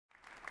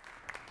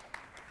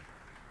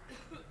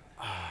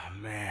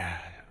Man,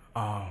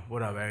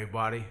 what up,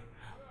 everybody?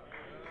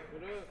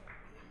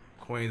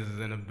 Queens is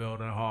in the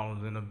building,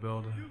 Harlem's in the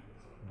building.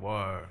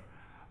 Word.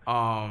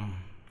 I've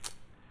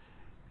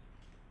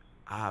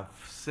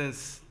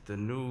since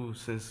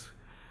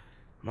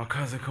my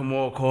cousin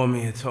Kamal called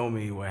me and told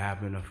me what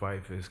happened to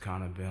Phife, it's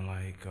kind of been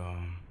like a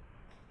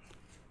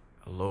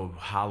little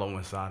hollow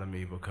inside of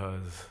me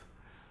because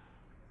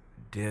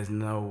there's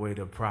no way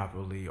to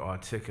properly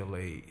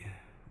articulate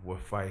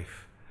what Phife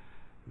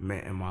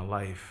meant in my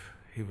life.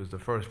 He was the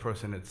first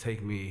person to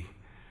take me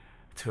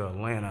to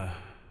Atlanta.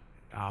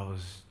 I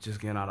was just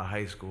getting out of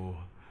high school,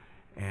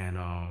 and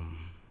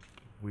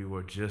we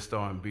were just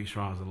starting Beach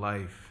Rounds of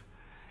Life,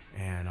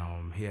 and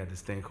he had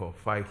this thing called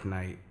Phife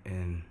Night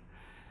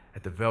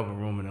at the Velvet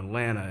Room in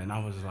Atlanta, and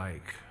I was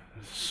like,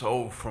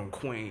 so from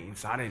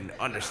Queens. I didn't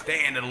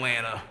understand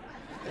Atlanta.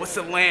 What's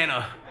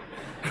Atlanta?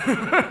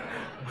 How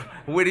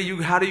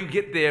do you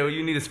get there?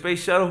 You need a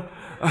space shuttle?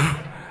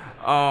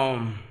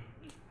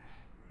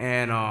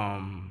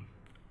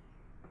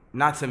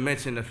 Not to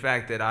mention the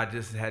fact that I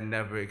just had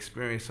never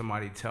experienced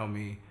somebody tell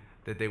me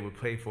that they would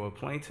pay for a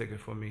plane ticket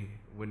for me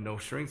with no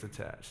strings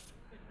attached.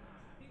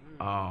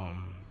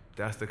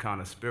 That's the kind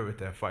of spirit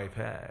that Phife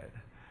had.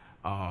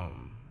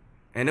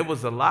 And it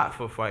was a lot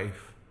for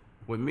Phife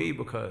with me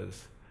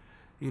because,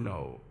 you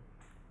know,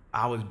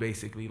 I was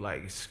basically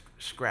like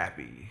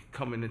Scrappy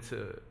coming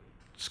into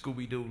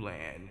Scooby-Doo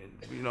land. And,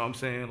 you know what I'm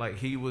saying? Like,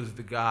 he was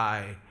the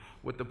guy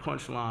with the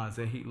punchlines,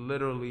 and he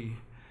literally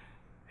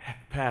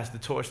passed the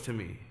torch to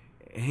me.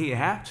 And he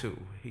had to.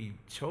 He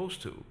chose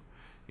to.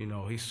 You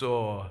know, he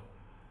saw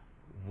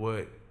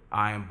what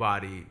I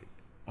embodied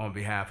on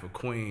behalf of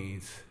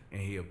Queens,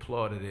 and he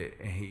applauded it,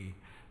 and he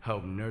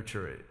helped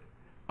nurture it.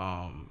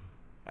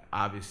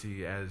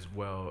 Obviously, as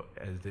well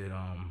as did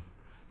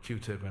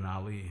Q-Tip and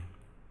Ali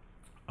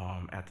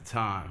at the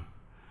time.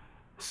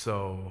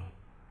 So,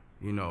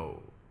 you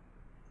know,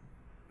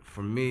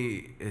 for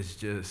me, it's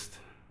just,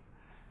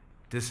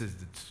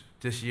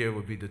 this year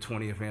would be the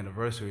 20th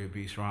anniversary of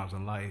Beach Rhymes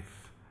and Life.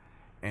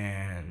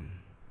 And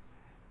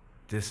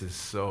this is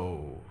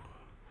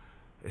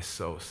it's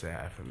so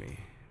sad for me.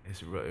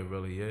 It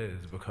really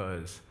is,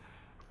 because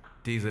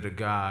these are the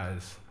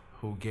guys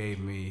who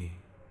gave me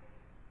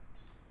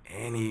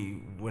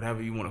any,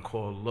 whatever you want to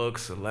call it, look,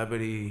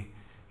 celebrity.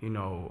 You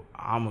know,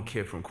 I'm a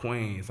kid from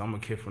Queens. I'm a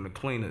kid from the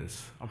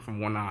Cleaners. I'm from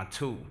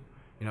 192. You know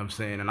what I'm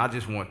saying? And I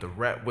just want to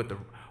rap with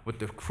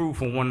the crew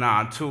from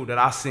 192 that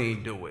I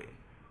seen do it.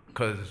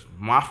 Because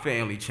my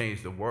family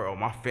changed the world.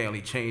 My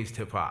family changed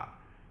hip hop.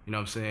 You know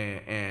what I'm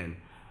saying? And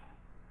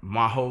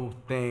my whole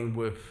thing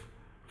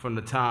from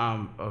the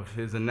time of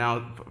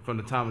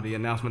the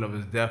announcement of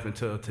his death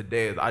until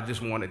today is I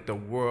just wanted the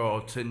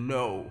world to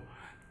know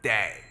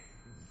that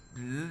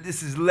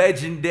this is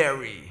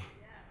legendary.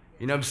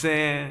 You know what I'm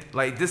saying?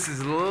 Like, this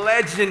is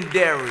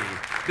legendary.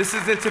 This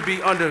isn't to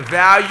be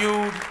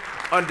undervalued,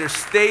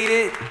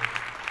 understated,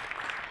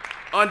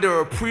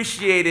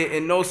 underappreciated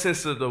in no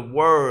sense of the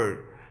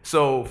word.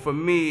 So for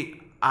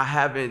me, I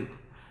haven't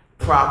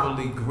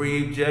properly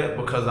grieved yet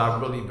because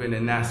I've really been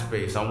in that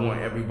space. I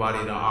want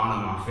everybody to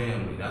honor my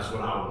family. That's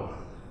what I want.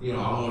 You know,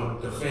 I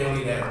want the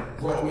family that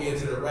brought me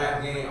into the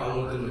rap game, I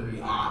want them to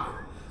be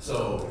honored.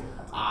 So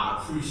I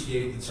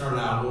appreciate the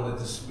turnout. I wanted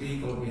to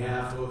speak on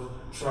behalf of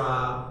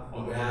Tribe,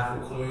 on behalf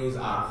of Queens.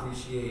 I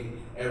appreciate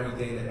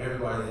everything that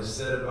everybody has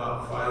said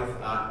about Phife.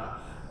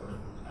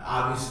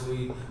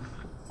 Obviously,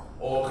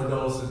 all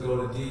condolences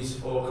go to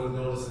Deesh, all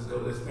condolences go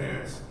to his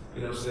parents.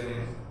 You know what I'm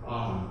saying?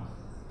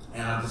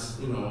 And I just,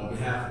 you know, on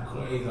behalf of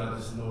Queens, I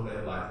just know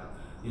that, like,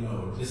 you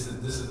know, this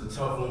is a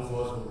tough one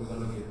for us, but we're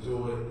gonna get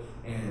through it.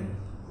 And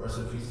rest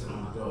in peace to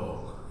my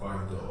dog,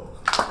 Phife Dawg.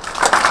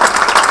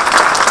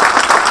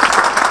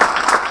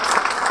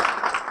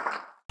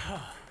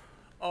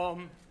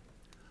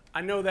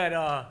 I know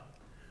that,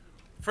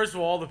 first of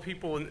all the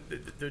people,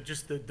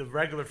 just the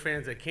regular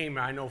fans that came,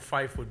 I know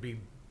Phife would be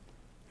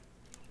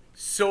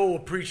so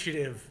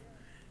appreciative,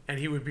 and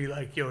he would be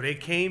like, yo, they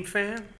came, fam?